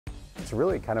It's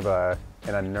really kind of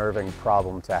an unnerving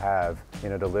problem to have, you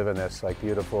know, to live in this like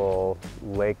beautiful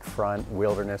lakefront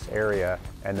wilderness area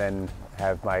and then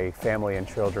have my family and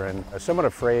children somewhat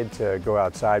afraid to go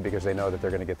outside because they know that they're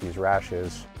going to get these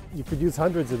rashes. You could use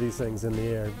hundreds of these things in the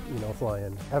air, you know,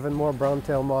 flying. Having more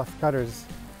browntail moth cutters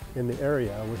in the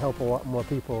area would help a lot more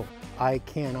people. I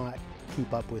cannot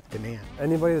keep up with demand.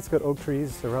 Anybody that's got oak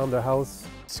trees around their house.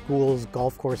 Schools,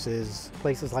 golf courses,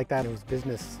 places like that, it was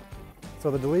business. So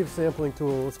the leaf sampling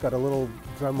tool, it's got a little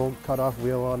Dremel cutoff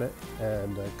wheel on it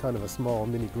and kind of a small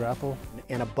mini grapple.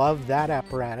 And above that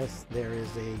apparatus, there is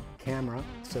a camera.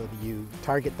 So you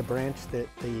target the branch that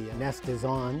the nest is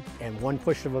on, and one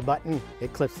push of a button,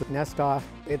 it clips the nest off.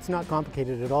 It's not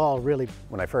complicated at all, really.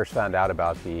 When I first found out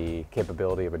about the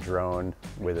capability of a drone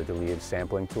with a leaf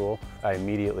sampling tool, I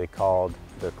immediately called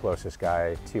the closest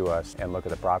guy to us and look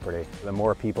at the property. The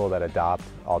more people that adopt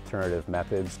alternative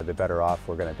methods, the better off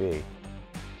we're going to be.